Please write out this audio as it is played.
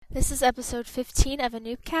This is episode 15 of a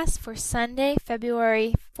Noobcast for Sunday,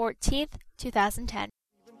 February 14th, 2010.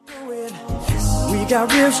 We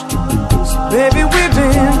got real baby, we've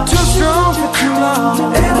been too strong for too long,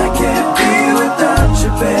 and I can't be without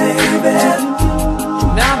you, baby.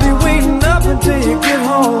 And I'll be waiting up until you get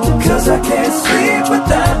home, 'cause I can't sleep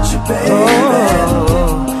without you, baby.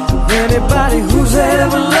 Anybody who's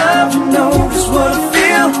ever loved you knows what I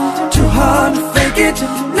feel. Too hard to fake it,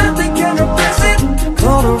 nothing can replace it.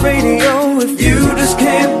 Call the radio if you just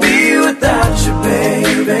can't be without you,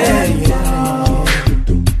 baby.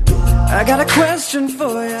 I got a question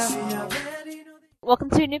for you. Welcome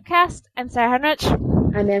to Noobcast. I'm Sarah Henrich.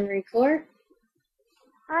 I'm Anne-Marie Clore.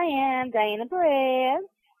 I am Diana Perez.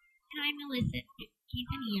 And I'm Melissa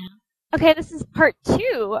Quintanilla. Okay, this is part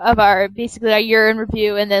 2 of our year in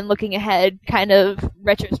review and then looking ahead, kind of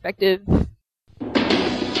retrospective.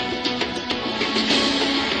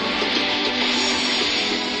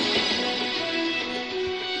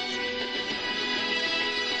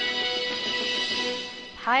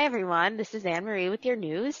 Hi everyone, this is Anne-Marie with your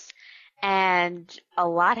news, and a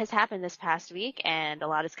lot has happened this past week, and a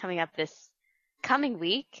lot is coming up this coming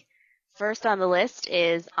week. First on the list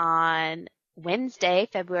is on Wednesday,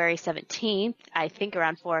 February 17th, I think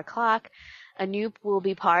around 4 o'clock, Anoop will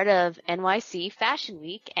be part of NYC Fashion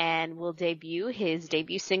Week and will debut his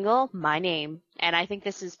debut single, My Name, and I think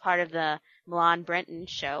this is part of the Milan Brenton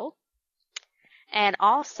show. And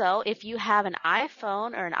also, if you have an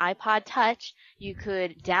iPhone or an iPod Touch, you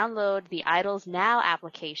could download the Idols Now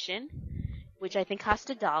application, which I think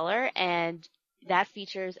costs $1, and that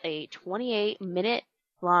features a 28-minute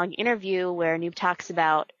long interview where Noob talks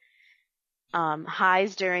about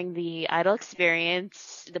highs during the Idol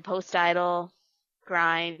experience, the post-Idol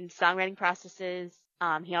grind, songwriting processes.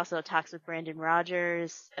 He also talks with Brandon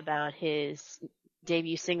Rogers about his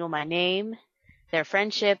debut single, My Name, their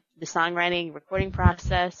friendship, the songwriting, recording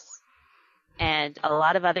process, and a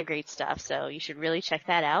lot of other great stuff. So you should really check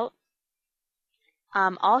that out.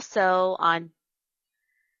 Also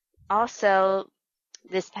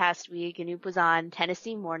this past week, Anoop was on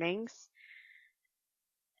Tennessee Mornings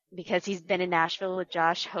because he's been in Nashville with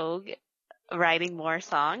Josh Hogue writing more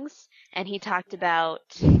songs, and he talked about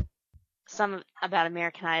about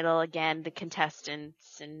American Idol, again, the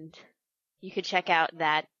contestants, and you could check out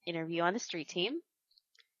that interview on the Street Team.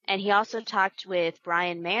 And he also talked with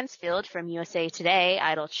Brian Mansfield from USA Today,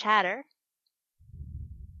 Idol Chatter.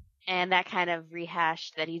 And that kind of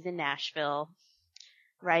rehashed that he's in Nashville,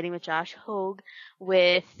 writing with Josh Hogue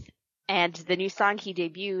and the new song he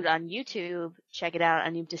debuted on YouTube, check it out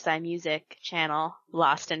on Noob Desai Music channel,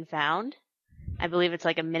 Lost and Found. I believe it's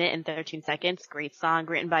like 1 minute and 13 seconds. Great song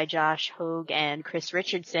written by Josh Hogue and Chris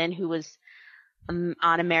Richardson, who was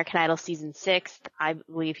on American Idol Season 6. I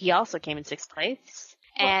believe he also came in 6th place.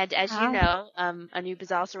 And as you know, Anoop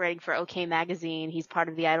is also writing for OK Magazine. He's part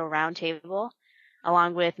of the Idol Roundtable,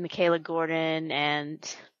 along with Michaela Gordon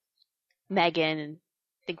and Megan and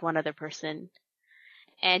I think one other person.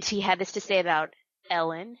 And he had this to say about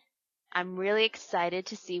Ellen. I'm really excited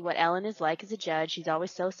to see what Ellen is like as a judge. She's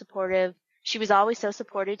always so supportive. She was always so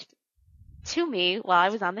supportive to me while I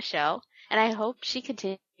was on the show. And I hope she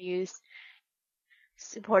continues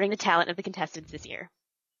supporting the talent of the contestants this year.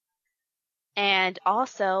 And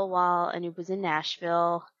also, while Anoop was in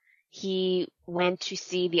Nashville, he went to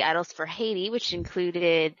see the Idols for Haiti, which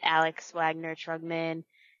included Alex Wagner Trugman,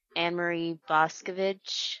 Anne-Marie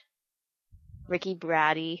Boscovich, Ricky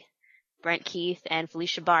Brady, Brent Keith, and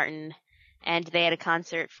Felicia Barton. And they had a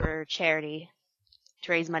concert for charity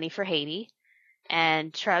to raise money for Haiti.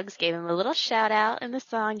 And Trugs gave him a little shout out in the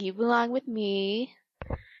song You Belong With Me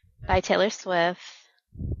by Taylor Swift.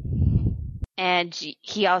 And he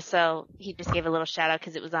just gave a little shout out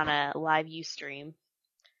because it was on a live Ustream.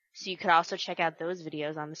 So you could also check out those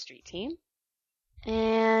videos on the Street Team.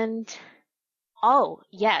 And, oh,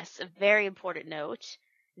 yes, a very important note.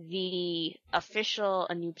 The official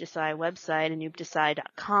Anoop Desai website,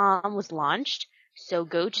 anoopdesai.com, was launched. So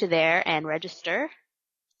go to there and register.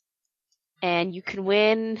 And you can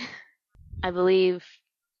win, I believe,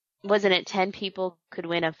 wasn't it 10 people could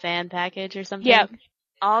win a fan package or something? Yep.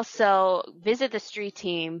 Also, visit the Street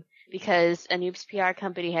Team because Anoop's PR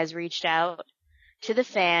company has reached out to the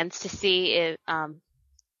fans to see if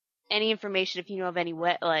any information, if you know of any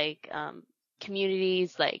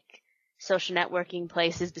communities, like social networking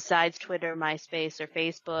places besides Twitter, MySpace, or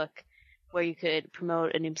Facebook, where you could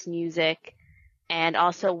promote Anoop's music. And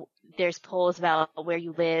also, there's polls about where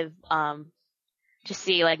you live to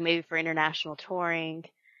see, like maybe for international touring,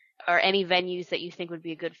 or any venues that you think would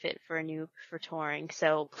be a good fit for Anoop for touring.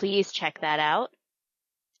 So please check that out.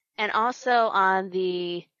 And also on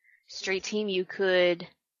the Street Team, you could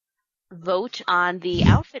vote on the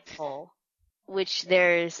outfit poll, which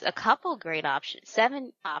there's a couple great options,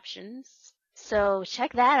 7 options. So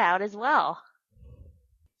check that out as well.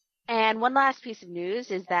 And one last piece of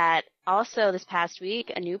news is that also this past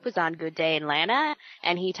week, Anoop was on Good Day Atlanta,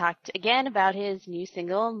 and he talked again about his new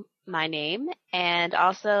single, My Name, and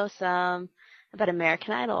also some about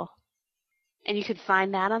American Idol. And you could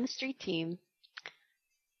find that on the Street Team.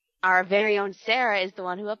 Our very own Sarah is the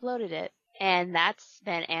one who uploaded it. And that's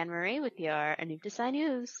been Anne-Marie with your Anoop Desai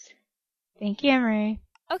News. Thank you, Anne-Marie.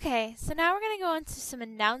 Okay, so now we're going to go into some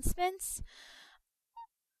announcements.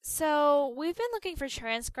 So we've been looking for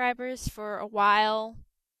transcribers for a while,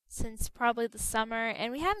 since probably the summer,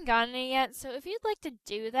 and we haven't gotten any yet. So if you'd like to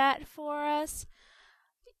do that for us,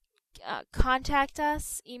 contact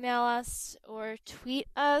us, email us, or tweet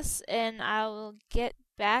us, and I will get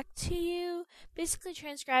back to you. Basically,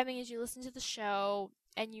 transcribing is you listen to the show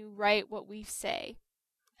and you write what we say,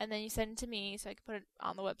 and then you send it to me so I can put it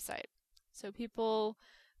on the website. So people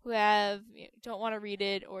who don't want to read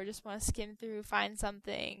it or just want to skim through, find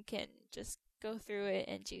something, can just go through it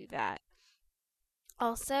and do that.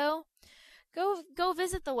 Also, go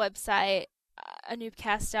visit the website,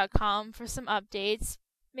 anoopcast.com, for some updates.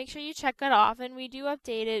 Make sure you check it often. We do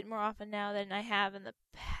update it more often now than I have in the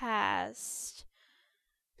past,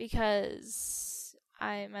 because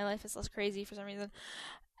my life is less crazy for some reason.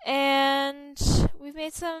 And we've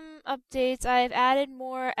made some updates. I've added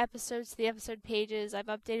more episodes to the episode pages. I've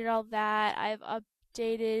updated all that. I've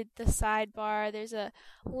updated the sidebar. There's a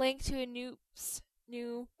link to Anoop's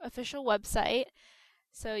new official website,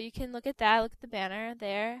 so you can look at that. Look at the banner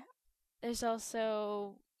there. There's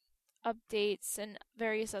also updates and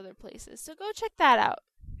various other places, so go check that out.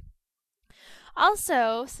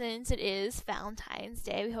 Also, since it is Valentine's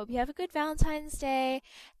Day, we hope you have a good Valentine's Day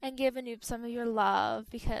and give Anoop some of your love,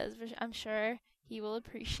 because I'm sure he will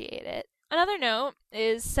appreciate it. Another note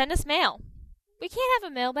is send us mail. We can't have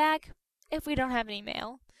a mailbag if we don't have any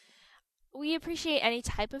mail. We appreciate any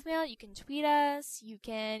type of mail. You can tweet us, you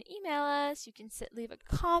can email us, you can leave a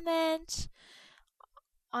comment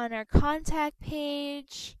on our contact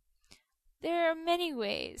page. There are many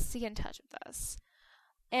ways to get in touch with us.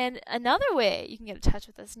 And another way you can get in touch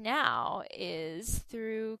with us now is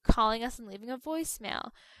through calling us and leaving a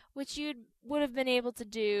voicemail, which you would have been able to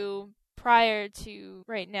do prior to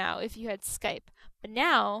right now if you had Skype. But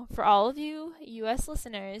now, for all of you U.S.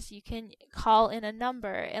 listeners, you can call in a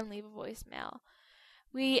number and leave a voicemail.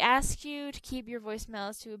 We ask you to keep your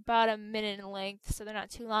voicemails to about a minute in length, so they're not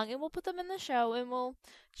too long, and we'll put them in the show, and we'll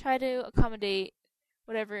try to accommodate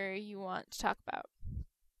whatever you want to talk about.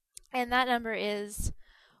 And that number is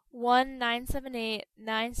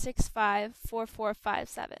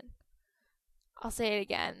 1-978-965-4457. I'll say it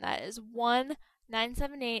again. That is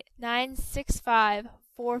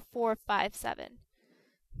 1-978-965-4457.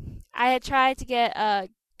 I had tried to get a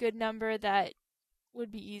good number that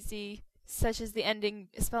would be easy, such as the ending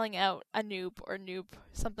spelling out Anoop or Noop,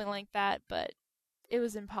 something like that, but it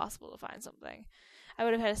was impossible to find something. I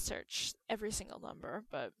would have had to search every single number,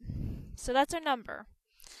 but so that's our number.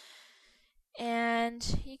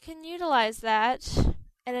 And you can utilize that.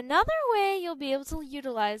 And another way you'll be able to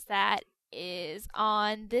utilize that is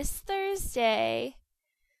on this Thursday,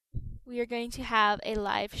 we are going to have a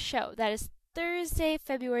live show. That is Thursday,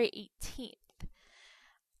 February 18th.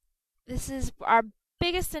 This is our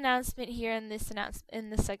biggest announcement here in this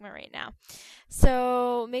segment right now.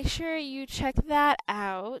 So make sure you check that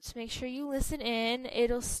out. Make sure you listen in.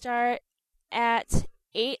 It'll start at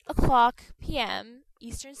 8:00 p.m.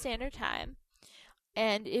 Eastern Standard Time,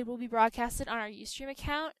 and it will be broadcasted on our Ustream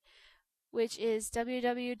account, which is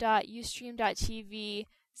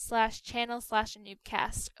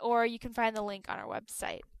www.ustream.tv/channel/AnoopCast, or you can find the link on our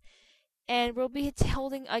website. And we'll be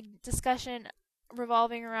holding a discussion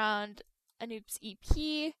revolving around Anoop's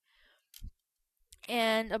EP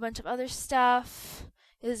and a bunch of other stuff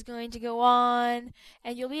is going to go on,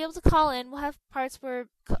 and you'll be able to call in. We'll have parts where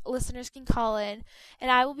listeners can call in, and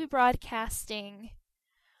I will be broadcasting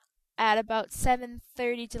at about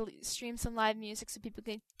 7:30 to stream some live music so people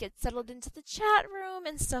can get settled into the chat room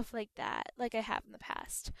and stuff like that, like I have in the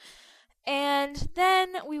past. And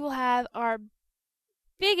then we will have our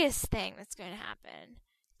biggest thing that's going to happen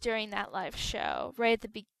during that live show right at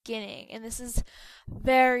the beginning, and this is a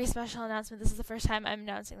very special announcement. This is the first time I'm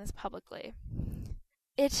announcing this publicly.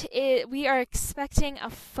 We are expecting a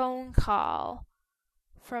phone call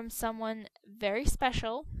from someone very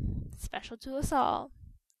special to us all.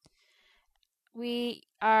 We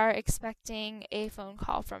are expecting a phone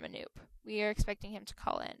call from Anoop. We are expecting him to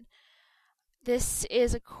call in. This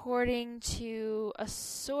is according to a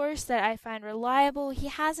source that I find reliable. He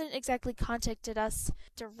hasn't exactly contacted us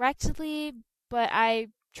directly, but I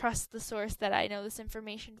trust the source that I know this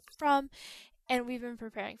information from, and we've been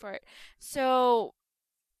preparing for it. So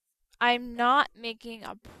I'm not making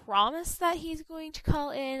a promise that he's going to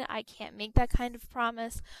call in. I can't make that kind of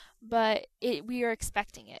promise, but we are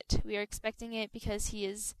expecting it. We are expecting it because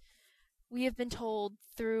we have been told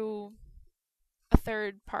through a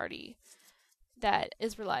third party that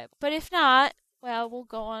is reliable. But if not, well, we'll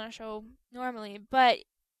go on a show normally. But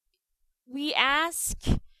we ask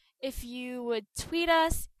if you would tweet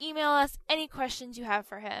us, email us any questions you have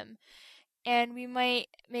for him, and we might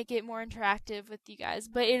make it more interactive with you guys.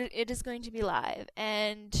 But it is going to be live,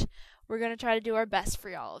 and we're going to try to do our best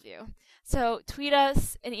for all of you. So tweet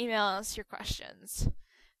us and email us your questions,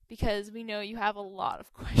 because we know you have a lot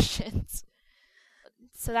of questions.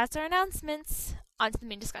 So that's our announcements. On to the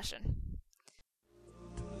main discussion.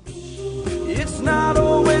 It's not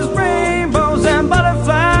always rainbows and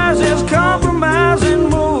butterflies, it's compromising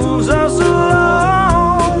moves us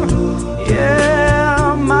along.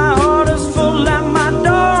 Yeah, my heart is full and my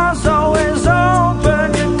door's always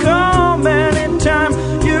open. You come anytime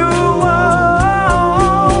you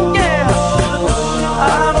want. Yeah,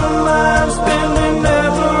 I don't mind spending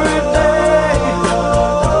every day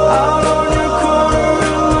out on your corner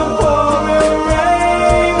in the pouring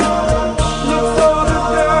rain. Look for the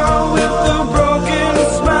girl with the broken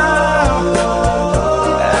smile.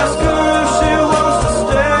 Ask her if she wants to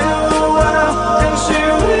stay a while, and she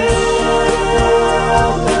will.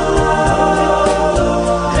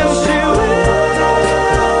 And she will.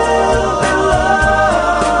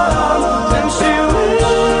 And she will.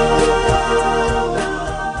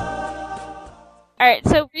 Alright,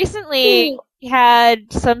 so recently he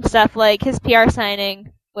had some stuff like his PR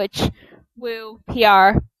signing, which, woo,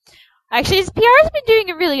 PR. Actually, his PR has been doing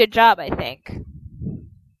a really good job, I think.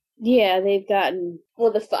 Yeah, they've gotten,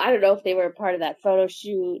 well, I don't know if they were a part of that photo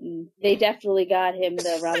shoot, and they definitely got him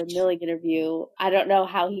the Robin Milling interview. I don't know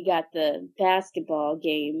how he got the basketball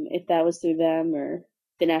game, if that was through them or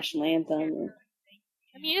the national anthem. Or...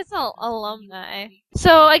 I mean, it's all alumni.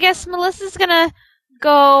 So I guess Melissa's gonna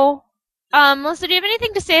go. Melissa, do you have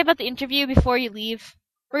anything to say about the interview before you leave?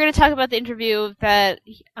 We're gonna talk about the interview that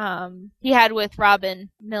he had with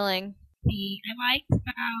Robin Milling. I liked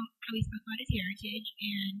about how he spoke about his heritage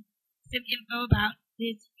and some info about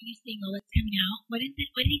his new single that's coming out. What did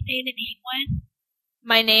he say the name was?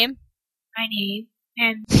 My name? My name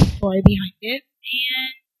and the story behind it.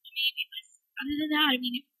 And I mean, it was, other than that, I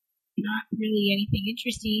mean, it's not really anything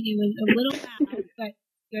interesting. It was a little bad, but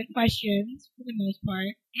good questions for the most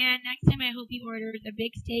part. And next time, I hope he orders a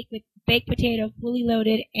big steak with baked potato, fully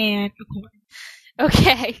loaded, and a corn.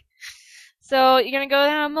 Okay. So you're gonna go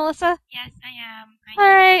now, Melissa? Yes, I am. All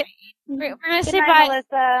right. We're gonna say bye.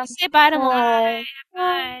 Melissa. Say bye to Melissa. Bye.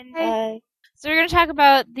 Have fun. Bye. So we're gonna talk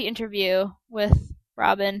about the interview with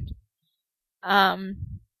Robin.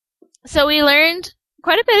 So we learned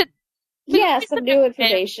quite a bit. Yeah, some new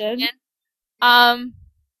information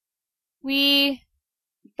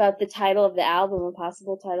about the title of the album, a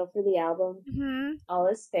possible title for the album. All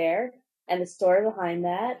is Fair, and the story behind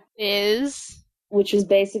that is, which was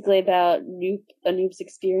basically about Anoop's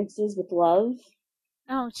experiences with love.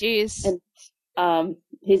 Oh, jeez. And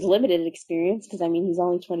his limited experience, because I mean he's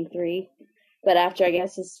only 23. But after, I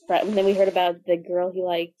guess, and then we heard about the girl he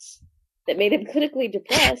liked that made him clinically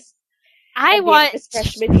depressed. His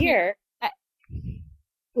freshman year,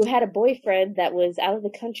 who had a boyfriend that was out of the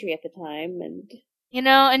country at the time, and you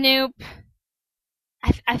know, Anoop,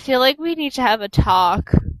 I feel like we need to have a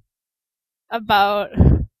talk about,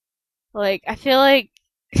 like, I feel like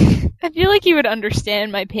you would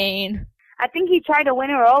understand my pain. I think he tried to win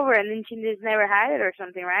her over, and then she just never had it, or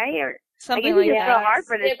something, right? Or something like that. So hard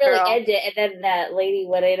for this it really girl. ended, and then that lady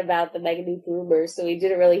went in about the Megan Anoop rumors, so we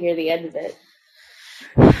didn't really hear the end of it.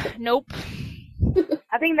 Nope.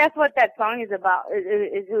 I think that's what that song is about.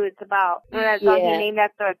 Is who it's about. When that song he named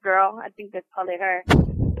after a girl, I think that's probably her.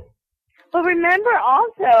 But remember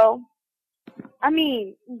also, I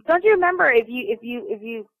mean, don't you remember if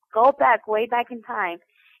you go back way back in time,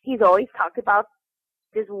 he's always talked about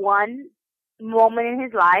this one moment in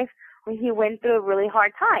his life when he went through a really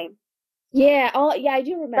hard time. Yeah, I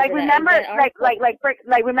do remember. Like remember,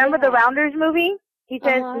 remember the Rounders movie? He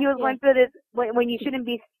says he was going through this when you shouldn't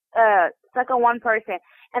be stuck on one person.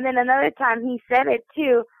 And then another time he said it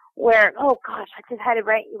too, where I just had it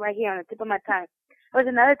right here on the tip of my tongue. There was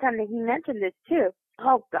another time that he mentioned this too.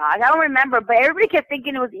 Oh gosh, I don't remember, but everybody kept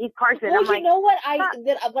thinking it was Eve Carson. Well, I'm you know what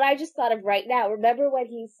I just thought of right now. Remember when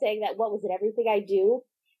he's saying that, what was it, Everything I Do?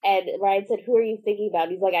 And Ryan said, "Who are you thinking about?"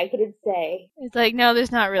 He's like, "I couldn't say." He's like, no,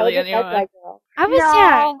 there's not really anyone. That girl. I was,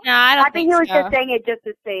 no, I don't I think he was so. just saying it just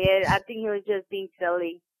to say it. I think he was just being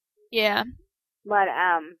silly. Yeah. But,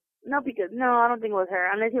 no, I don't think it was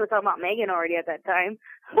her, unless he was talking about Megan already at that time.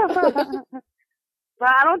 But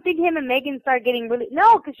I don't think him and Megan started getting really,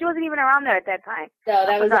 no, because she wasn't even around there at that time. No,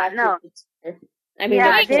 that was after the tour. I mean,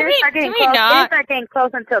 yeah, they didn't start getting close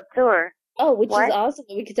until tour. Oh, which is awesome.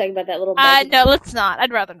 We could talk about that little no, let's not.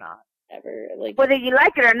 I'd rather not. Ever, like. Whether you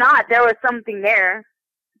like it or not, there was something there.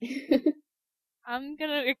 I'm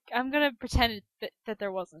gonna pretend that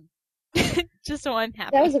there wasn't. Just so I'm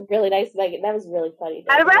happy. That was a really nice, like, that was really funny.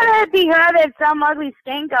 I'd rather it be her than some ugly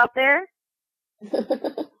skank out there.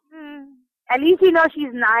 At least you know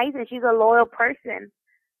she's nice and she's a loyal person.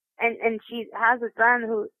 And she has a son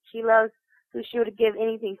who she loves, who she would give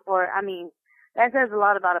anything for. I mean, that says a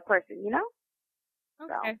lot about a person, you know?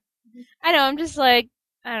 Okay. So. I know, I'm just like,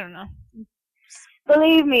 I don't know.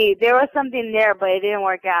 Believe me, there was something there, but it didn't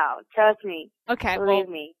work out. Trust me. Okay, Believe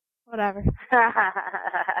me. Whatever.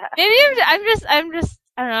 Maybe I'm just, I don't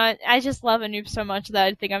know, I just love Anoop so much that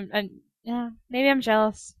I think maybe I'm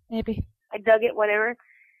jealous. Maybe. I dug it, whatever.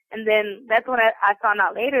 And then that's when I found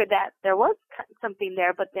out later that there was something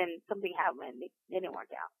there, but then something happened. It didn't work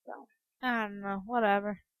out, so. I don't know,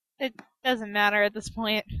 whatever. It doesn't matter at this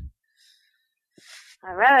point.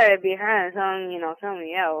 I'd rather it be her than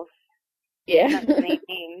somebody else. Yeah. Not to make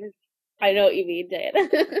names. I know what you mean, Dan.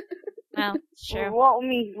 Well, sure. Well, I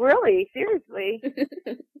mean, really, seriously.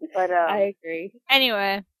 But, I agree.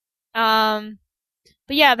 Anyway, but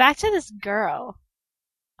yeah, back to this girl.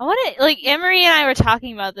 I want to, like, Emery and I were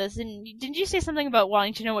talking about this, and didn't you say something about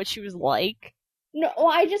wanting to know what she was like? No,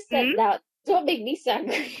 well, I just said that. Don't make me sound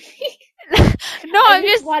crazy. No, I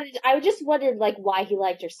just wondered, like, why he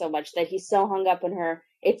liked her so much, that he's so hung up on her.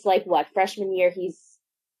 It's like, what, freshman year, he's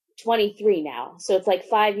 23 now, so it's like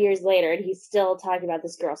 5 years later, and he's still talking about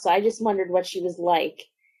this girl. So I just wondered what she was like,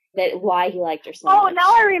 why he liked her so much. Oh,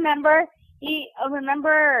 now I remember. I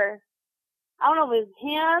don't know if it was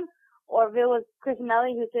him or if it was Chris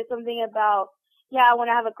Melly who said something about, yeah, when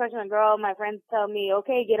I have a crush on a girl, my friends tell me,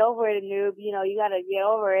 okay, get over it, noob. You know, you gotta get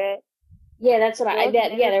over it. Yeah, that's what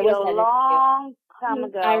there was a long time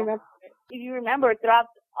ago. I remember. If you remember, throughout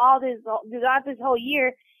this whole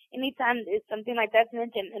year, anytime it's something like that's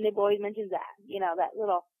mentioned, and they've always mentioned that, that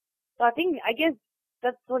little. So I guess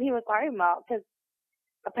that's what he was talking about, because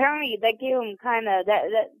apparently that gave him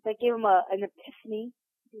that gave him an epiphany,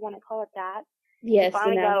 if you want to call it that. Yes. He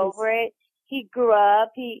finally got over it. He grew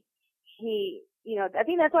up. He, I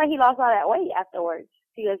think that's why he lost all that weight afterwards.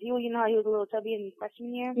 Because he was a little chubby in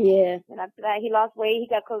freshman year. Yeah. And after that, he lost weight. He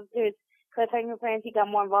got close to his cliffhanger friends. He got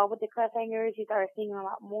more involved with the cliffhangers. He started singing a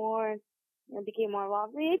lot more. And became more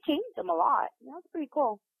involved. I mean, it changed him a lot. That's pretty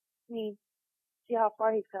cool. I mean, see how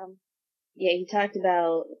far he's come. Yeah, he talked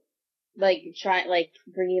about, like,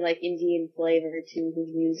 bringing, like, Indian flavor to his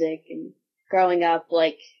music and growing up,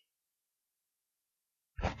 like,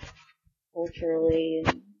 culturally.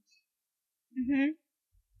 And...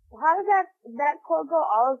 How does that quote go?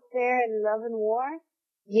 All is fair in love and war?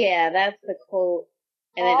 Yeah, that's the quote.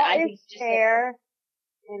 And all then I is fair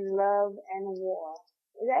in love and war.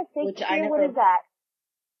 Is that Shakespeare? What is that?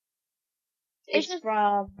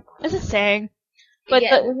 It's a saying. But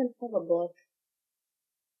yeah, it wasn't from a book.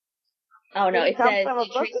 Oh no, it says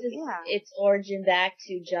it traces its origin back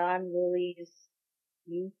to John Lilly's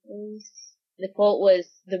Euclid. The quote was,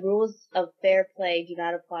 "The rules of fair play do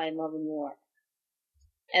not apply in love and war."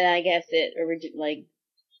 And I guess it originated, like,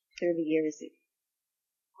 through the years.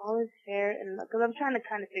 All is fair, and because I'm trying to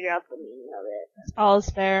kind of figure out the meaning of it. All is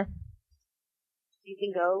fair. You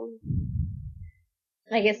can go.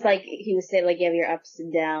 I guess, like, he was saying, like, you have your ups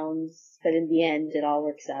and downs, but in the end, it all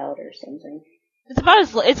works out, or something. It's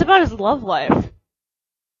about his love life.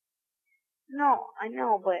 No, I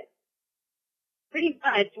know, but pretty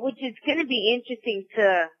much, which is going to be interesting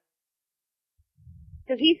to,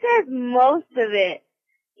 because he says most of it.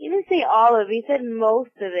 He didn't say all of it. He said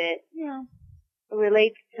most of it. Yeah.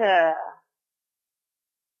 Relates to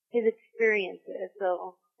his experiences,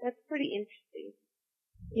 so that's pretty interesting.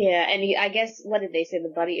 Yeah, and I guess, what did they say,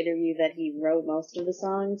 the Buddy interview, that he wrote most of the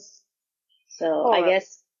songs? So, I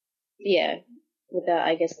guess, yeah, without,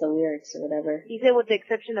 I guess, the lyrics or whatever. He said with the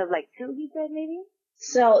exception of, like, 2, he said, maybe?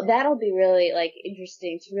 So, that'll be really, like,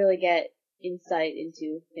 interesting to really get insight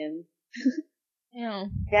into him. Yeah.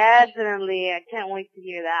 Definitely. I can't wait to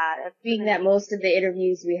hear that. Being that most of the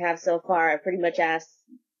interviews we have so far are pretty much asked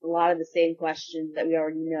a lot of the same questions that we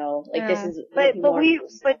already know. Like, this is...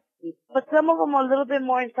 But some of them are a little bit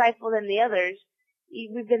more insightful than the others.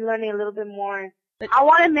 We've been learning a little bit more I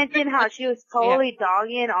want to mention how she was totally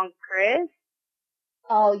dogging on Chris.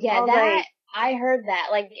 Oh yeah, I heard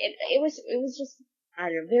that. Like it was just, I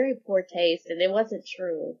don't know, very poor taste, and it wasn't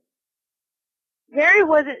true.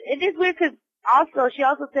 It is weird because she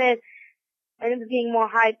also said I ended up getting more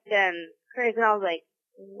hype than Chris, and I was like,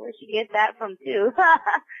 where'd she get that from too?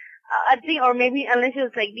 I think, or maybe unless she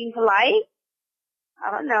was like being polite.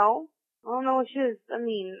 I don't know what she was. I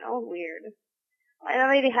mean, that was weird. And the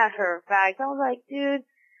lady had her facts. I was like, dude,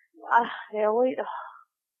 they always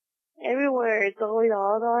everywhere. It's always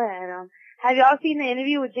all that. Have y'all seen the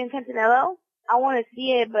interview with Jim Campanello? I want to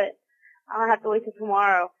see it, but I'll have to wait till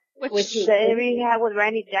tomorrow. Which the interview he had with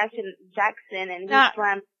Randy Jackson, and he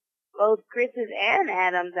slammed both Chris's and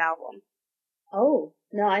Adam's album. Oh,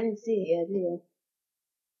 no, I didn't see it yet either.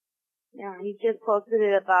 Yeah, he just posted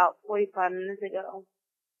it about 45 minutes ago.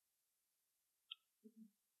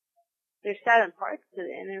 There's 7 parts to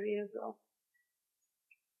the interview, so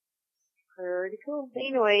pretty cool. But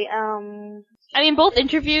anyway, I mean, both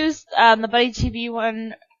interviews, the Buddy TV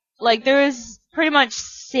one, like, there was pretty much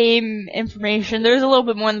same information. There was a little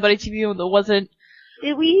bit more in the Buddy TV one that wasn't.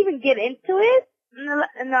 Did we even get into it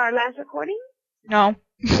in our last recording? No.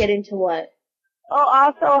 Get into what? Oh,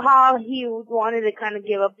 also how he wanted to kind of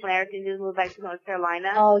give up America and just move back to North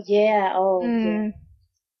Carolina. Oh, yeah. Oh, yeah.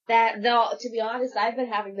 That, no, to be honest, I've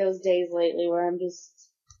been having those days lately where I'm just...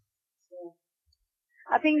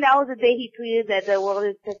 I think that was the day he tweeted that the world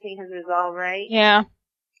is testing his resolve, right? Yeah.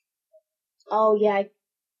 Oh, yeah.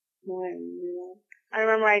 I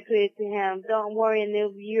remember I tweeted to him, don't worry,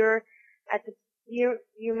 Noob, you're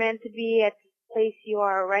meant to be at the place you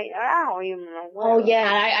are right now. I don't even know. Oh, yeah,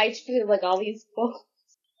 I tweeted like all these quotes.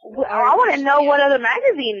 I want to know what other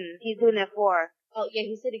magazine he's doing it for. Oh, yeah,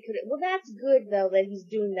 he said he couldn't. Well, that's good, though, that he's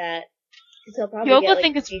doing that. Cause he'll probably You'll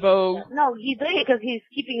think it's Vogue. No, he's doing it because he's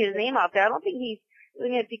keeping his name out there. I don't think he's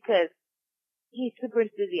doing it because he's super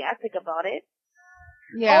enthusiastic about it.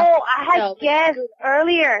 Yeah. Oh, I had guessed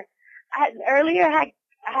earlier. I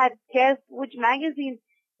had guessed which magazine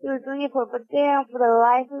he was doing it for, but damn, for the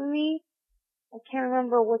life of me, I can't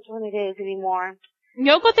remember which one it is anymore.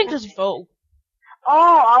 Yoko thinks it's Vogue.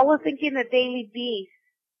 Oh, I was thinking the Daily Beast.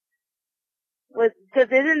 Cause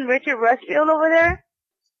isn't Richard Rushfield over there?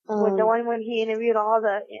 With the one when he interviewed all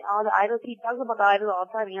the idols. He talks about the idols all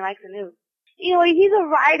the time. He likes the news. Anyway, he's a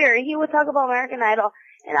writer. He would talk about American Idol,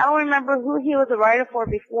 and I don't remember who he was a writer for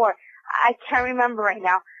before. I can't remember right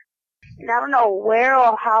now. And I don't know where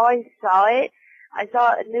or how I saw it. I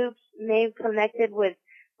saw a Noob's name connected with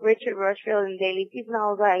Richard Rushfield and Daily Beast, and I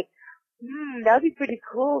was like, that would be pretty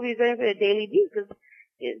cool if he's going for the Daily Beast, because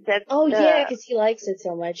that's yeah, because he likes it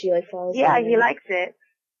so much. He follows. Yeah, he likes it.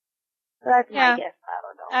 So that's my guess.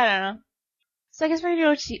 I don't know. So I guess we're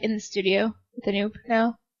going to go in the studio with the Noob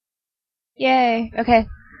now. Yay. Okay.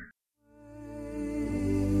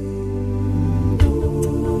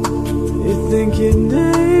 You think your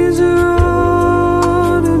days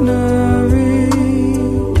are ordinary,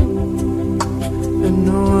 and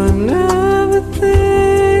no one ever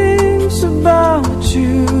thinks about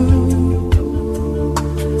you,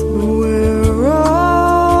 but we're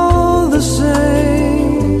all the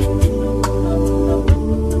same,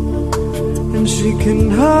 and she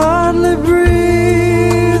can hardly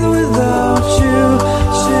breathe without you.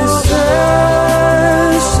 She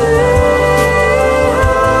says she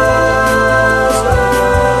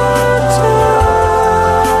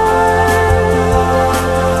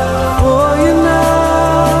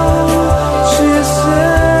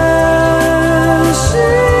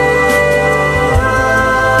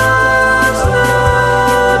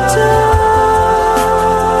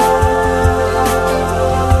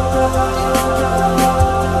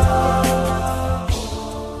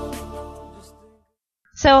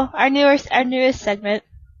So our newest segment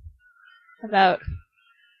about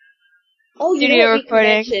studio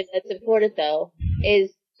recording. That's important though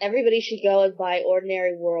is everybody should go and buy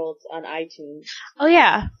Ordinary Worlds on iTunes. Oh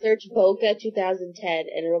yeah. Search Boca 2010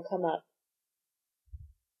 and it'll come up.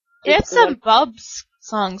 They have some Bubs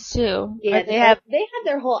songs too. Yeah, they have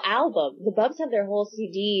their whole album. The Bubs have their whole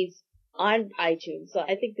CDs on iTunes, so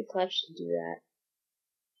I think the Clef should do that.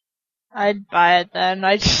 I'd buy it then.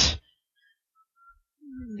 I just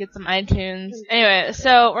get some iTunes. Anyway,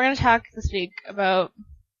 so we're gonna talk this week about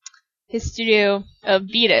his studio of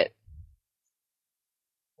Beat It.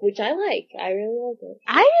 Which I like. I really like it.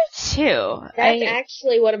 I do too. That's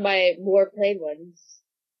actually one of my more played ones.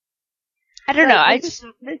 I don't know. This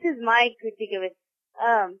is my critique of it.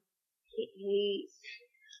 He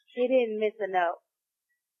didn't miss a note.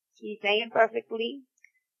 He sang it perfectly.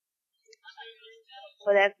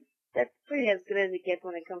 But that's pretty as good as it gets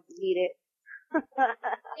when it comes to Beat It.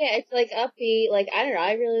 Yeah, it's like upbeat. Like, I don't know.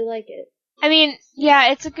 I really like it. I mean,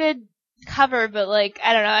 yeah, it's a good cover, but like,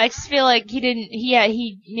 I don't know. I just feel like he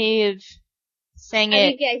may have sang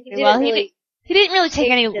it. Yeah, he didn't well, really. He didn't really take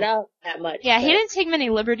any. It out that much. Yeah, he didn't take many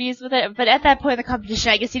liberties with it. But at that point in the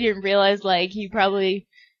competition, I guess he didn't realize like he didn't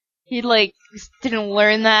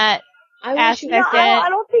learn that aspect. I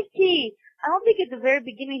don't think at the very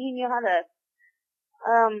beginning he knew how to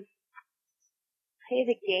play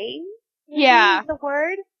the game. Yeah. Is the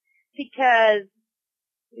word, because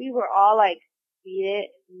we were all like, beat it?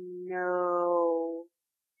 No.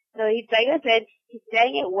 So he, like I said, he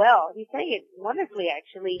sang it well. He sang it wonderfully,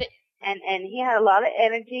 actually. And he had a lot of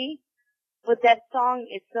energy. But that song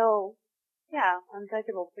is so,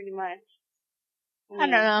 untouchable, pretty much. I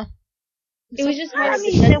don't know. It was just hard.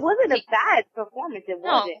 It wasn't a bad performance. It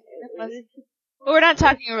wasn't. But we're not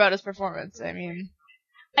talking about his performance. I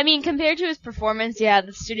mean, compared to his performance, yeah,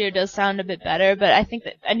 the studio does sound a bit better, but I think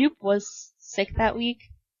that Anoop was sick that week.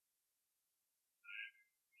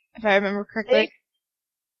 If I remember correctly. Sick?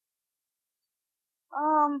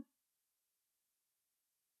 I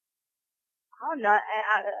don't know.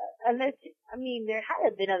 Unless, there had to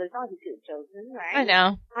have been other songs he could have chosen, right? I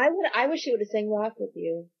know. I wish he would have sang Rock With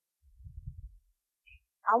You.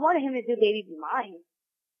 I wanted him to do Baby Be Mine.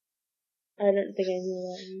 I don't think I knew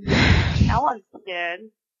that one. That one's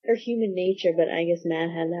good. Or Human Nature, but I guess Matt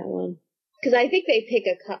had that one. Because I think they pick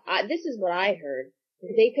this is what I heard.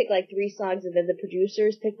 They pick like 3 songs and then the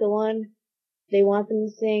producers pick the one they want them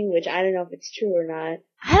to sing, which I don't know if it's true or not.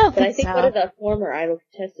 But I think one of the former Idol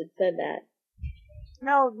contestants said that.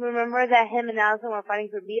 No, remember that him and Allison were fighting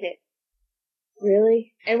for Beat It.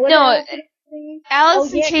 Really? And what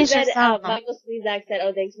Allison changed her song. Michael Slezak said,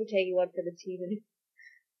 "Oh, thanks for taking one for the team."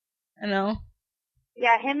 I know.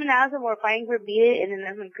 Yeah, him and Allison were fighting for Beat It, and then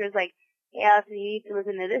that's when Chris like, "Hey, Allison, you need to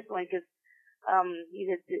listen to this one because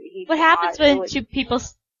he's what happens when 2 people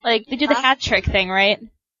like they do the hat trick thing, right?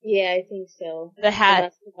 Yeah, I think so. The hat.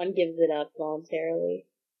 Unless one gives it up voluntarily.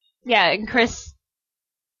 Yeah, and Chris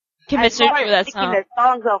commits to do that song. The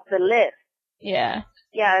songs off the list. Yeah.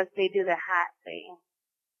 Yeah, they do the hat thing.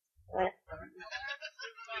 But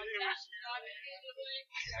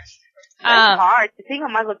that's hard to sing a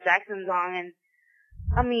Michael Jackson song, and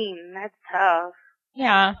that's tough.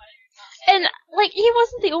 Yeah, and like he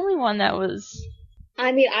wasn't the only one that was.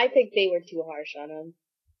 I think they were too harsh on him.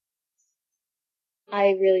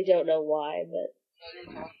 I really don't know why,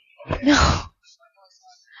 but no.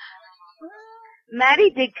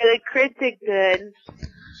 Maddie did good. Chris did good.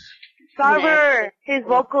 Sarver, his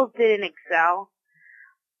vocals didn't excel.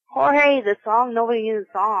 Jorge, the song, nobody knew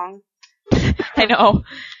the song. I know.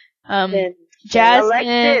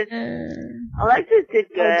 Jasmine. Alexis did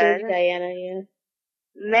good. Diana, yeah.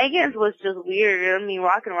 Megan's was just weird.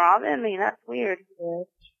 Rockin' Robin, that's weird. Yeah.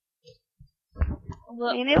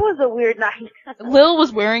 It was a weird night. Lil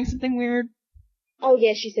was wearing something weird. Oh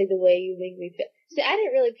yeah, she said the way you make me feel. See, I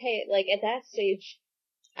didn't really at that stage,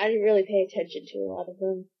 I didn't really pay attention to a lot of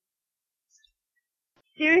them.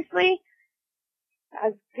 Seriously?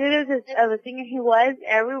 As good as a singer he was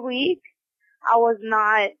every week, I was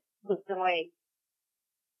not blown away.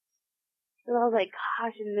 So I was like,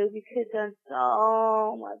 gosh, Anoop, you could have done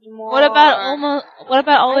so much more. What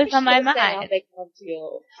about Always on My Mind?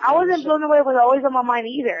 I wasn't blown away with Always on My Mind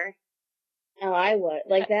either. Oh, I was.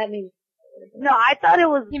 Like, that means... No, I thought it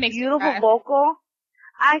was beautiful vocal.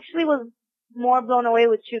 I actually was more blown away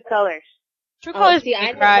with True Colors. True Colors. See, I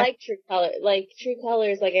didn't like True Colors. Like, True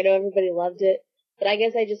Colors, like, I know everybody loved it, but I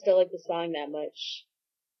guess I just don't like the song that much.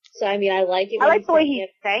 So, I like it. I like the way he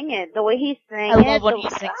sang it. The way he sang it. I love when he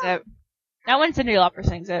sings it. Not when Cyndi Lauper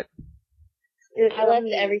sings it. I loved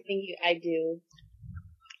everything I do.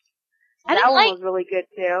 That one was really good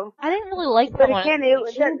too. I didn't really like that but one. But again,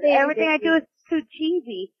 everything I do is too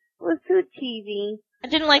cheesy. It was too cheesy. I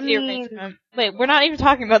didn't like the arrangement. Wait, we're not even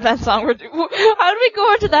talking about that song. How did we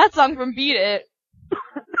go into that song from Beat It?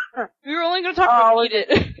 We were only going to talk about Beat It.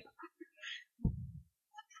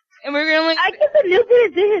 And we're going to I guess Anoop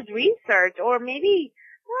didn't do his research, or maybe,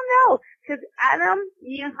 I don't know, because Adam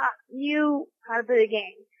knew how to play the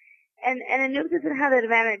game. And Anoop doesn't have the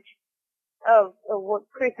advantage of what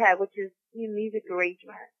Chris had, which is music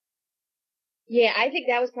arrangement. Yeah, I think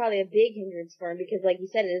that was probably a big hindrance for him because, like you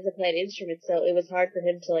said, it is a played instrument, so it was hard for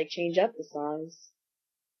him to, change up the songs.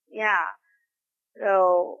 Yeah.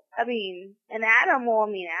 So, and Adam,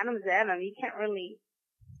 Adam's Adam. You can't really...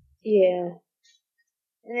 Yeah.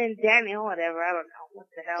 And then Daniel, whatever, I don't know. What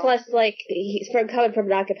the hell? Plus, he's coming from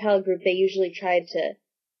an acapella group, they usually tried to,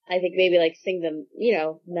 I think, maybe, sing them,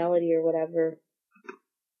 melody or whatever.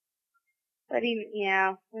 But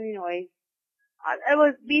anyways. It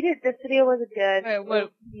was beat it. The video was good. Wait,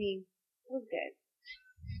 what? It was good.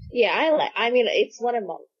 Yeah, I mean, it's one of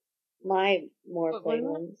my more played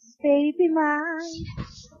ones. Baby mine.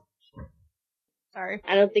 Sorry.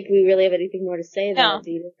 I don't think we really have anything more to say about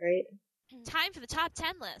Beat It, right? Time for the top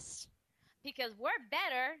 10 list. Because we're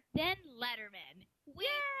better than Letterman. Yay!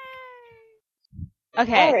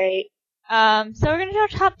 Okay. All right. So we're gonna do our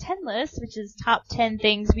top 10 list, which is top 10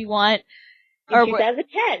 things we want, or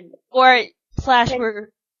 2010, or / we're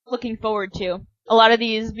looking forward to. A lot of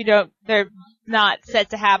these they're not set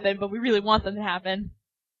to happen, but we really want them to happen.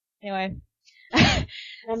 Anyway,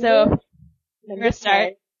 so we're gonna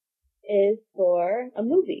start. Is for a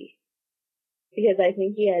movie because I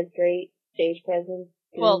think he has great stage presence.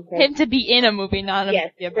 Well, him to be in a movie, not a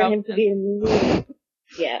movie about for him to be in a movie.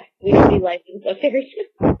 Yeah, we don't need licensed a fairy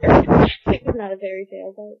tale. It's not a fairy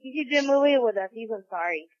tale, but he should do a movie with Aziz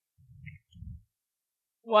Ansari.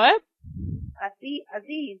 What? Aziz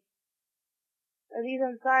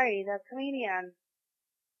Ansari, the comedian.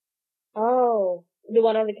 Oh, the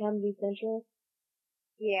one on the Comedy Central.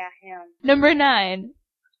 Yeah, him. Number 9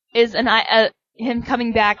 is him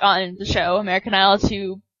coming back on the show American Idol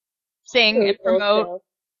to sing and promote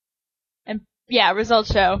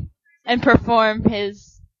results show and perform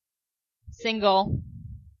his single.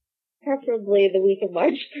 Preferably the week of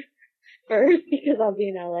March 1st because I'll be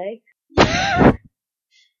in LA.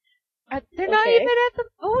 They're not even at the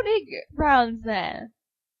voting rounds then.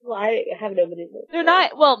 Well, I have nobody. They're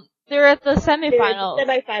not. Well, they're at the semifinals. They're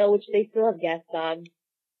at the semifinal, which they still have guests on.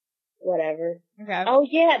 Whatever. Okay. Oh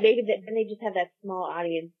yeah, maybe then they just have that small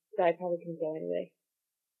audience, so I probably can go anyway.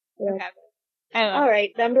 Okay.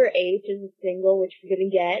 Alright, number 8 is a single which we're gonna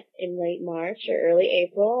get in late March or early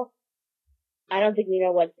April. I don't think we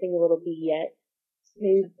know what single it'll be yet.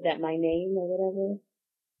 Maybe that My Name or whatever.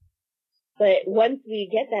 But once we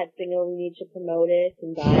get that single, we need to promote it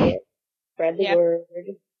and buy it, spread the word,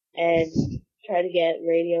 and try to get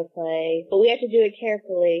radio play. But we have to do it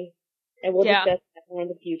carefully. And we'll discuss that more in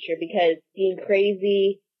the future because being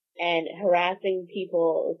crazy and harassing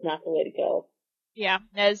people is not the way to go. Yeah,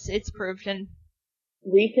 as it's proved in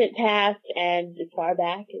recent past and as far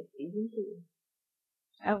back as season 2.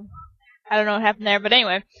 Oh, I don't know what happened there, but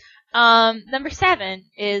anyway. Number 7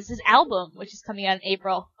 is his album, which is coming out in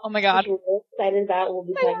April. Oh my god. Which we're really excited about. We'll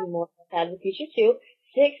be talking more about that in the future too.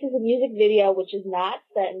 6 is a music video, which is not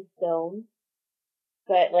set in stone.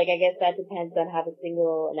 But, I guess that depends on how the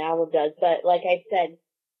single and album does. But, like I said,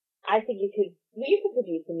 I think you could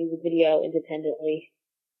produce a music video independently.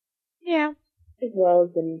 Yeah. As well as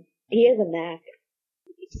he has a Mac.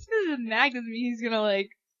 Just because he has a Mac doesn't mean he's gonna,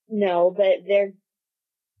 No, but they're...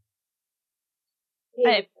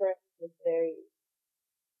 Very...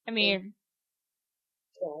 I mean...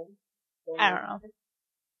 I don't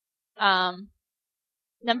know.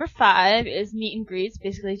 Number 5 is meet and greets,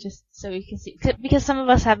 basically just so we can see, because some of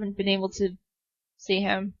us haven't been able to see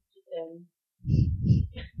him.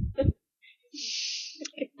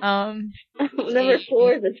 Number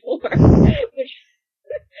 4 is a tour.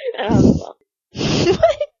 What's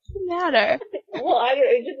the matter? Well, I don't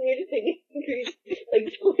know, it's just weird to say meet and greets,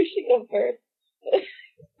 tour should come first.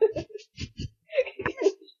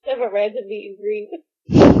 Have a random meet and greet.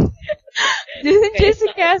 Didn't Jason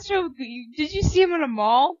Castro, did you see him in a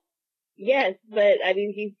mall? Yes, but,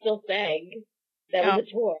 he still sang. That was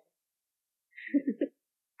a tour.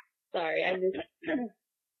 Sorry, I just...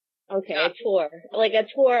 Okay, a tour.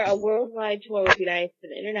 A worldwide tour would be nice for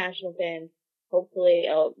the international fans. Hopefully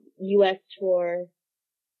a U.S. tour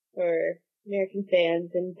for American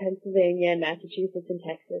fans in Pennsylvania, Massachusetts, and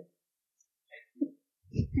Texas.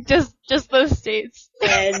 Just those states.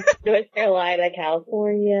 And North Carolina,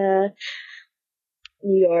 California,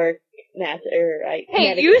 New York,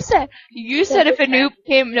 Hey, you said if a noob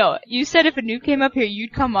came up here,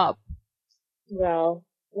 you'd come up. Well,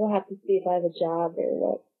 we'll have to see if I have a job or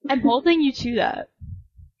what. I'm holding you to that.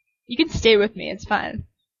 You can stay with me, it's fine.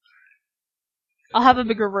 I'll have a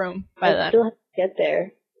bigger room by then. Still have to get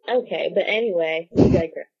there. Okay, but anyway, we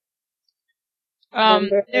digress.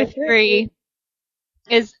 Number 3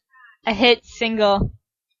 is a hit single.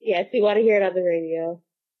 Yes, we want to hear it on the radio.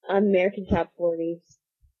 On American Top 40.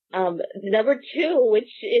 Number 2,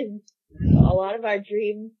 which is a lot of our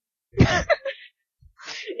dreams,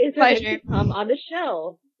 is for him to come on the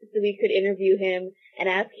show. So we could interview him and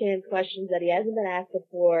ask him questions that he hasn't been asked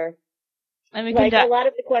before. And we a lot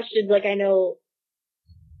of the questions, I know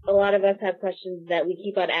a lot of us have questions that we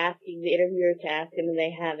keep on asking the interviewer to ask him and they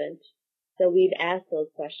haven't. So we'd ask those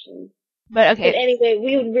questions. But okay. But anyway,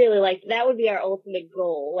 we would really that would be our ultimate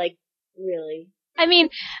goal, really. I mean,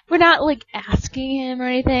 we're not, like, asking him or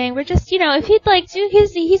anything. We're just, if he'd like to,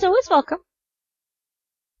 he's always welcome.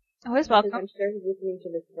 Always welcome. I'm sure he's listening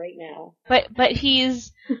to this right now. But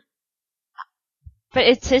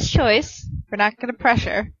it's his choice. We're not gonna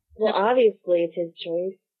pressure. Well, obviously it's his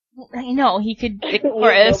choice. I know, he could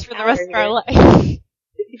ignore us for the rest of our life.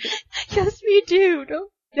 Yes, we do.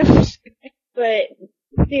 No. But,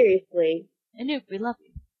 seriously. Anoop, we love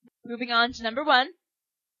you. Moving on to number 1.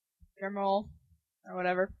 Drumroll. Or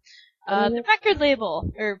whatever. The record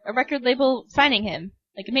label. Or a record label signing him.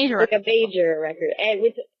 Like a major record. Like a major record.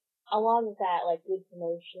 And along with that, like, good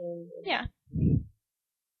promotion. Yeah.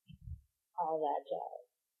 All that jazz.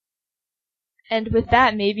 And with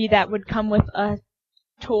that, maybe that would come with a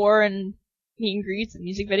tour and meet and greets and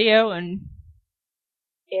music video and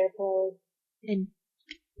airplanes and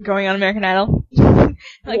going on American Idol.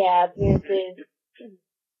 Appearances.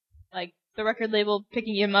 Like the record label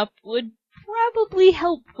picking him up would probably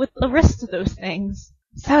help with the rest of those things.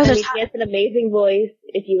 So he has an amazing voice.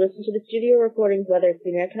 If you listen to the studio recordings, whether it's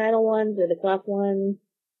the American Idol ones or the Clef ones,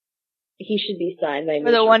 he should be signed by me.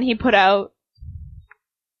 Or the one he put out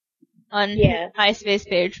on his MySpace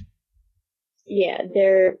page. Yeah,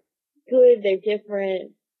 they're good, they're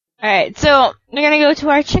different. Alright, so we're gonna go to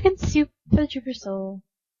our Chicken Soup for the Trooper Soul.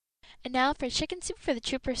 And now for Chicken Soup for the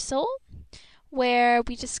Trooper Soul, where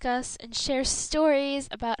we discuss and share stories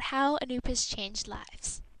about how Anoop has changed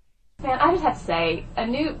lives. Man, I just have to say,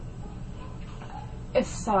 Anoop is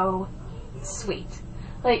so sweet.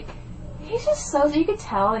 Like, he's just so, you could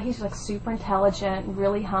tell that he's like super intelligent,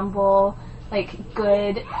 really humble, like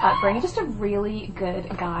good upbringing, just a really good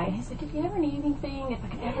guy. And he's like, if you ever need anything, if I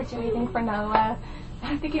could ever do anything for Noah,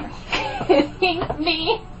 I'm thinking, are you kidding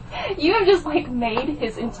me? You have just like made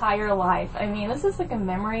his entire life. I mean, this is like a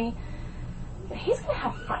memory that he's gonna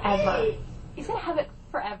have forever. He's gonna have it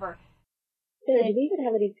forever. Do we even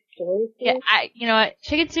have any stories? Yeah, you know what?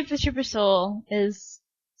 Chicken Soup for the Trooper Soul is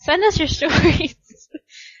send us your stories.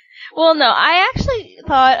 Well, no, I actually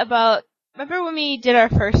thought about. Remember when we did our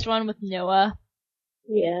first one with Noah?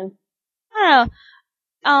 Yeah. I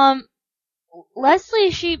don't know.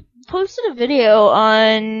 Leslie, she posted a video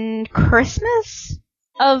on Christmas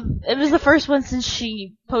it was the first one since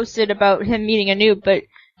she posted about him meeting Anoop, but it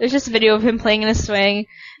was just a video of him playing in a swing,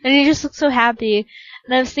 and he just looked so happy.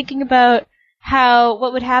 And I was thinking about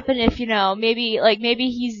what would happen if,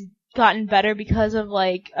 maybe he's gotten better because of,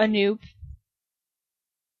 Anoop.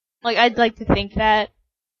 I'd like to think that.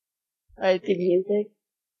 The music?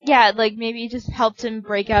 Yeah, maybe it just helped him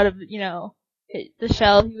break out of, the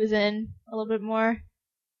shell he was in a little bit more.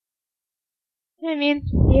 You know what I mean?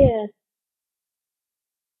 Yeah.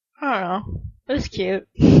 I don't know. It was cute.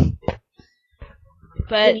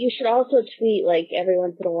 But you should also tweet, every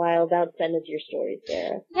once in a while about send us your stories,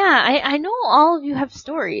 Sarah. Yeah, I know all of you have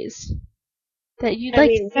stories that you'd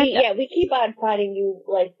like to send. We keep on finding you,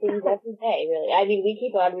 things every day, really. I mean, we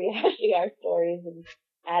keep on rehashing our stories and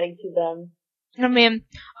adding to them. I mean,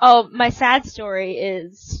 my sad story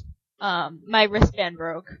is, my wristband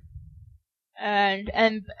broke.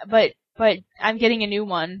 But I'm getting a new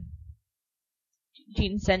one.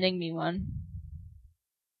 Gene's sending me one.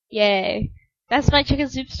 Yay. That's my chicken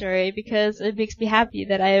soup story because it makes me happy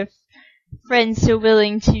that I have friends so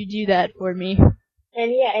willing to do that for me.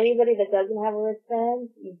 And yeah, anybody that doesn't have a wristband,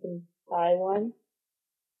 you can buy one.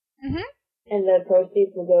 Mhm. And the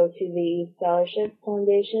proceeds will go to the Scholarship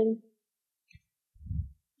Foundation.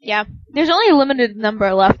 Yeah. There's only a limited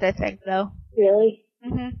number left, I think, though. Really?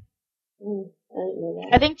 Mhm. I didn't know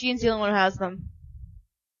that. I think Gene's the only one who has them.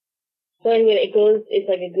 So anyway, it's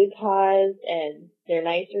like a good cause, and they're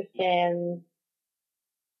nice wristbands.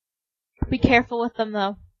 Be careful with them,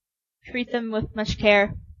 though. Treat them with much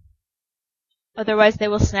care. Otherwise, they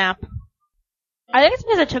will snap. I think it's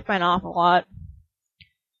because I took mine off a lot.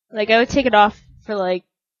 I would take it off for,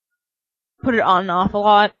 put it on and off a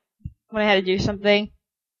lot when I had to do something.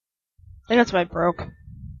 I think that's why it broke.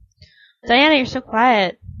 Diana, you're so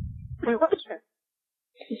quiet. Wait, what's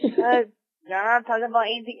that? You're not talking about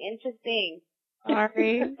anything interesting.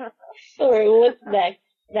 Sorry. Sorry, what's next?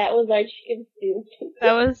 That was our chicken soup.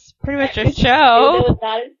 That was pretty much our show. It was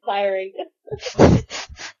not inspiring.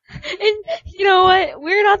 And you know what?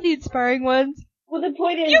 We're not the inspiring ones. Well, the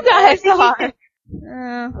point is, you guys are.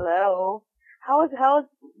 Hello. How is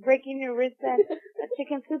breaking your wristband a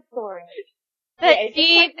chicken soup story? That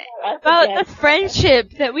Gene, about the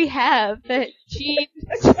friendship that we have, that Gene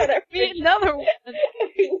be another one.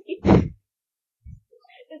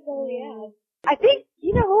 I think,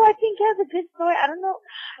 you know who I think has a good story? I don't know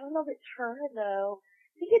if it's her though.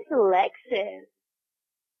 I think it's Alexis.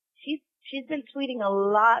 She's been tweeting a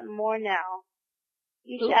lot more now.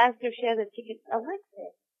 You should ask her if she has a ticket.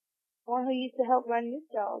 Alexis. One who used to help run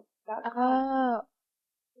NewsDolls. Oh.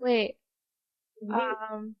 Wait.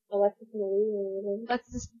 Alexis Marie.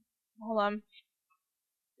 Hold on.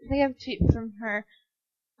 I think I have a tweet from her.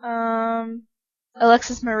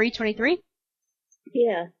 Alexis Marie 23?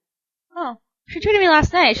 Yeah. Oh. She tweeted me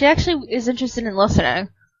last night. She actually is interested in listening.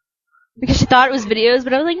 Because she thought it was videos,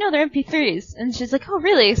 but I was like, no, they're MP3s. And she's like, oh,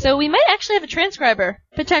 really? So we might actually have a transcriber.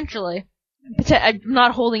 Potentially. I'm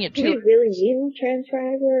not holding it Do too. you really need a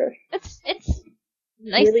transcriber? It's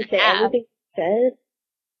nice really to have. Everything said?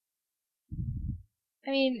 I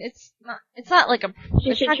mean, it's not like a...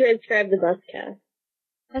 She should transcribe the buscast.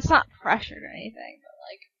 It's not pressured or anything, but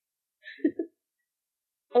like...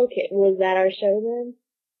 Okay, was that our show then?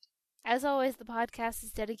 As always, the podcast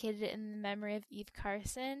is dedicated in the memory of Eve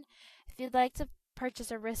Carson. If you'd like to purchase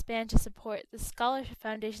a wristband to support the Scholarship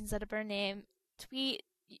Foundation set up her name, tweet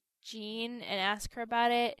Jean and ask her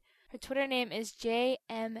about it. Her Twitter name is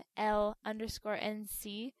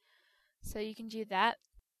JML_NC, so you can do that.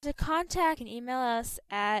 To contact, you can email us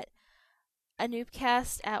at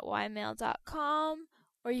anoopcast@ymail.com,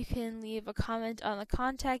 or you can leave a comment on the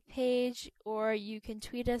contact page, or you can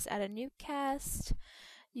tweet us at anoopcast.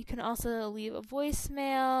 You can also leave a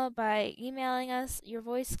voicemail by emailing us your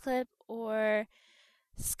voice clip, or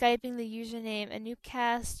Skyping the username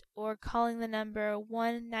anoopcast, or calling the number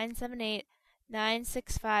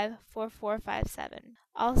 1-978-965-4457.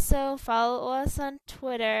 Also, follow us on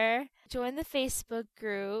Twitter, join the Facebook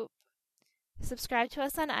group, subscribe to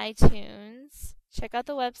us on iTunes, check out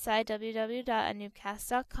the website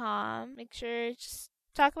www.anoopcast.com. Make sure to just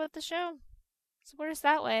talk about the show. Support us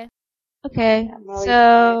that way. Okay,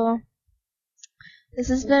 so this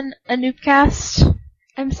has been a Noobcast.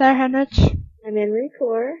 I'm Sarah Henrich. I'm Anne-Marie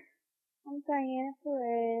Kaur. I'm Diana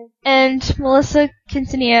Perez. And Melissa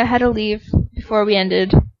Quintanilla had to leave before we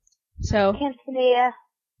ended. So Quintanilla.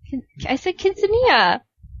 I said Quintanilla.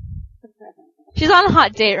 She's on a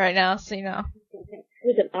hot date right now, so you know.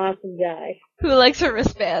 He's an awesome guy. Who likes her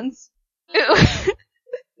wristbands? Ew.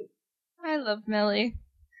 I love Melly.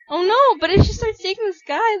 Oh no, but if she starts dating this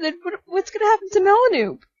guy, then what's gonna happen to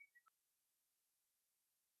Melanoop?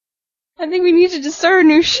 I think we need to just start a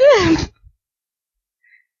new ship.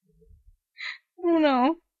 Oh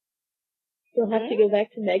no. You'll have to go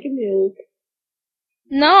back to Mega Noob.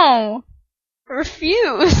 No. I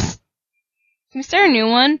refuse. Can we start a new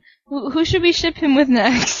one? Who should we ship him with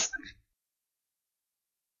next?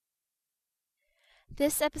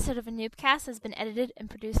 This episode of A Noobcast has been edited and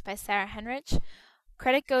produced by Sarah Henrich.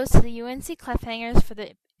 Credit goes to the UNC Cliffhangers for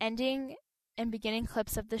the ending and beginning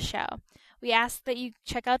clips of the show. We ask that you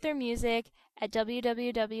check out their music at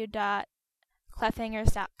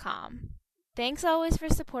www.cliffhangers.com. Thanks always for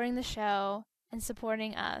supporting the show and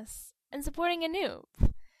supporting us and supporting a noob.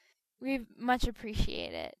 We much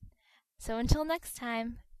appreciate it. So until next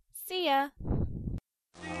time, see ya!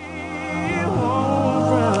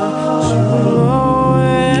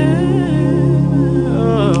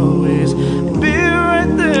 Always be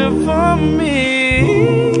right there for me.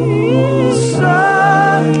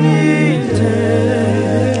 Sunny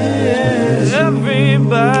days,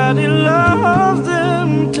 everybody loves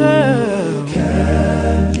them too.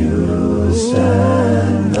 Can you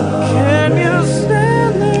stand the rain? Can you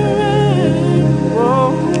stand the rain?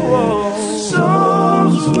 Whoa, whoa.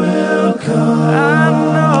 Souls will come. I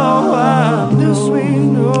know this we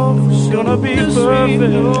know it's gonna be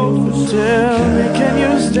perfect. Tell me, can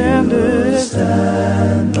you stand it?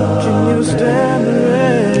 Can you stand the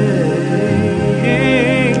rain?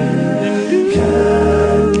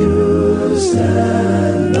 Can you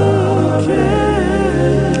stand the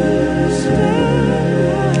rain?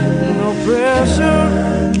 No pressure,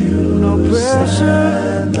 no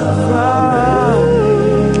pressure from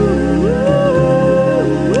you.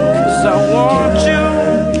 'Cause I want you,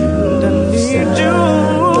 and I need you,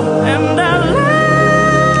 and I love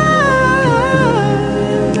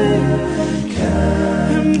you.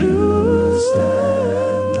 Can you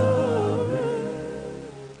stand the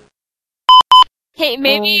rain? Hey,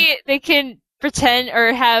 maybe they can pretend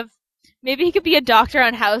or have... Maybe he could be a doctor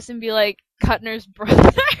on House and be like Kuttner's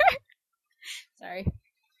brother. Sorry.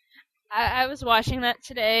 I was watching that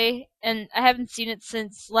today, and I haven't seen it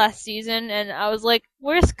since last season, and I was like,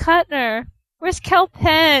 where's Kuttner? Where's Kel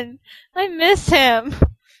Penn? I miss him.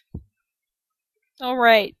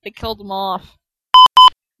 Alright, they killed him off.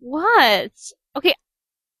 What? Okay.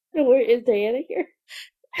 Where is Diana here?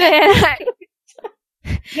 Diana.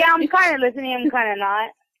 Yeah, I'm kind of listening. I'm kind of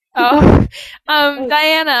not.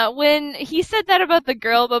 Diana, when he said that about the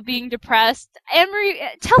girl about being depressed, Anne-Marie,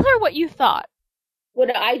 tell her what you thought. Well,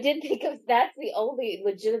 no, I did think of that's the only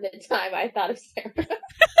legitimate time I thought of Sarah.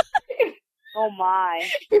 Oh my.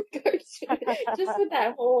 Just with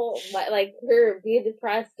that whole, like, her being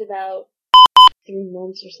depressed about 3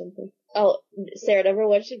 months or something. Oh, Sarah, number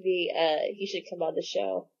one should be, he should come on the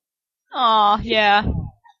show. Aw, yeah.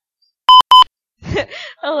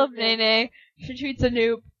 I love Nene. She tweets a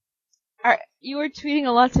noob. Alright, you were tweeting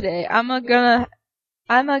a lot today. I'm gonna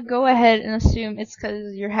go ahead and assume it's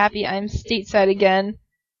because you're happy I'm stateside again.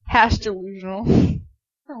 # delusional.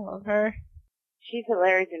 I love her. She's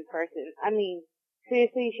hilarious in person. I mean,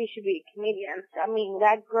 seriously, she should be a comedian. I mean,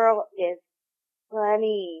 that girl is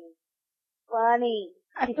funny. Funny.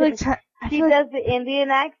 I feel like she does the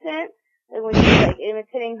Indian accent, like when she's like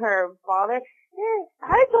imitating her father.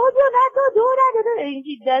 I told you not to do that, and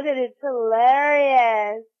she does it. It's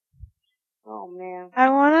hilarious. Oh man. I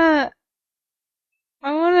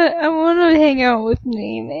wanna hang out with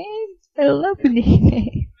Nene. I love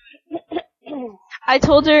Nene. I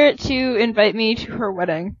told her to invite me to her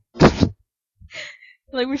wedding.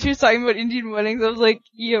 Like when she was talking about Indian weddings, I was like,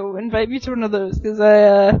 yo, invite me to one of those, cause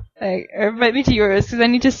or invite me to yours, cause I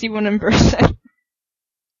need to see one in person.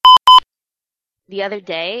 The other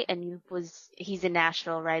day, and he's in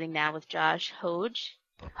Nashville writing now with Josh Hogue.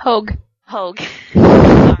 Hogue.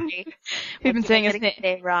 Sorry. We've been saying his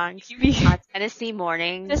name wrong. On Tennessee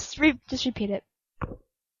Morning. Just repeat it.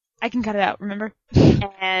 I can cut it out, remember?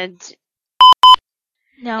 And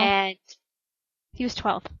he was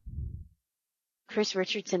 12th. Chris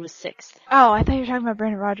Richardson was 6th. Oh, I thought you were talking about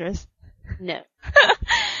Brandon Rogers. No.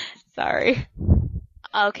 Sorry.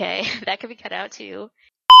 Okay, that could be cut out too.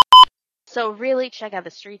 So really check out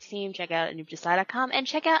the Street Team, check out AnoopDecide.com, and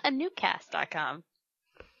check out AnoopCast.com.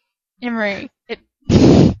 Emery,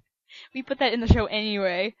 we put that in the show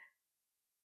anyway.